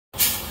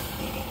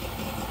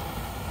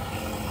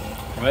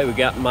All right, we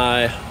got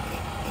my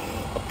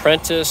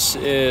apprentice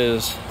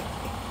is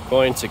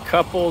going to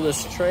couple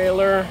this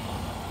trailer.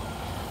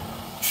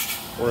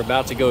 We're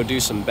about to go do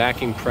some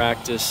backing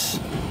practice.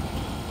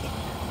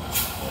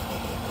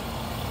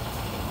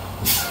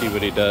 See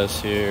what he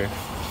does here.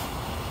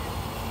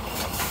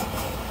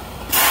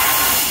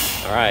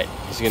 All right,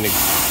 he's gonna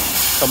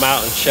come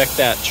out and check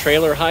that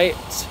trailer height.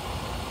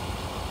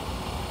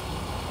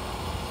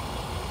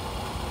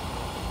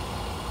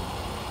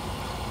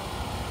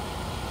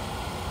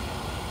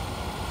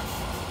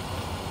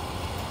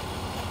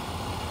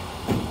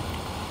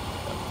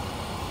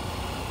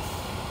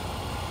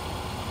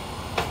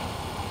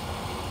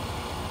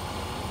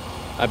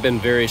 I've been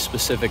very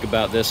specific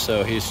about this,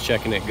 so he's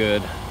checking it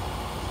good.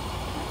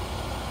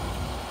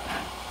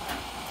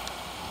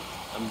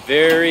 I'm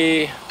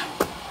very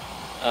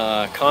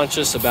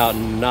conscious about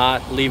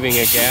not leaving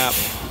a gap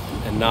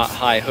and not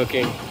high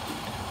hooking,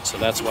 so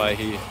that's why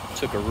he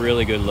took a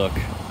really good look.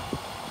 All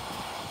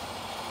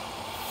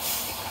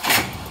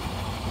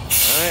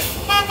right.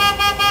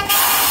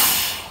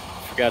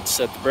 Forgot to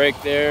set the brake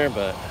there,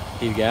 but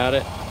he got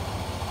it.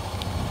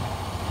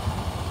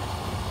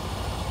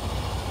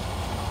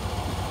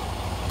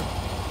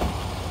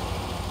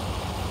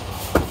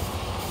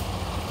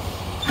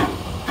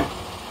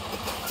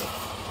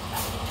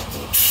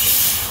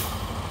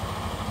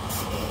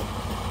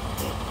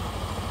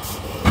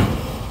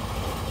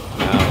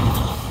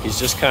 He's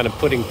just kind of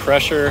putting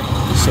pressure,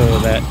 so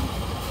that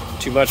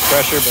too much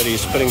pressure, but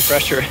he's putting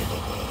pressure.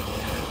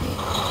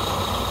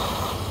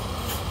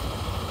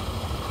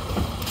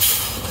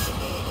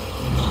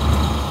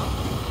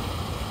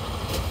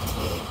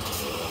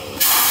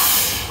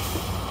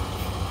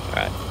 All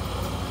right.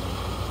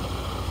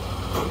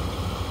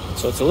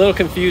 So it's a little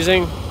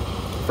confusing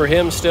for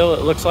him still,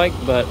 it looks like,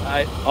 but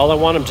all I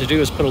want him to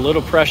do is put a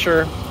little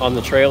pressure on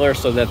the trailer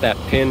so that that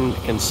pin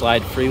can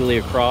slide freely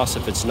across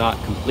if it's not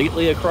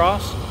completely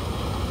across,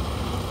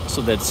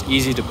 so that it's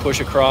easy to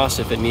push across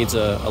if it needs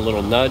a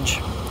little nudge.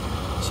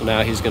 So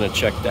now he's going to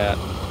check that.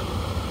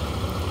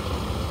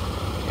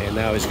 And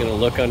now he's going to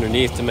look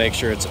underneath to make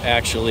sure it's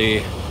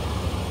actually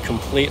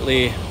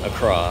completely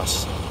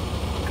across.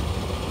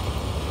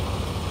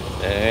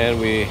 And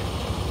we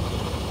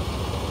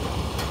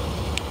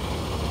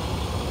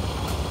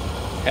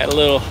had a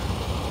little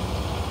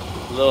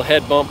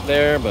head bump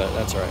there, but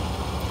that's all right.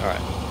 All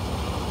right.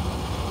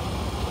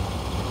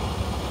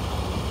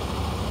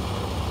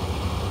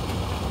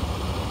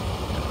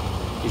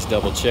 He's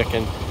double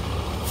checking.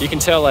 You can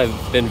tell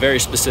I've been very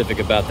specific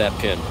about that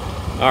pin.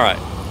 All right,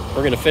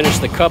 we're gonna finish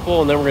the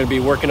couple and then we're gonna be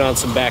working on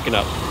some backing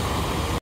up.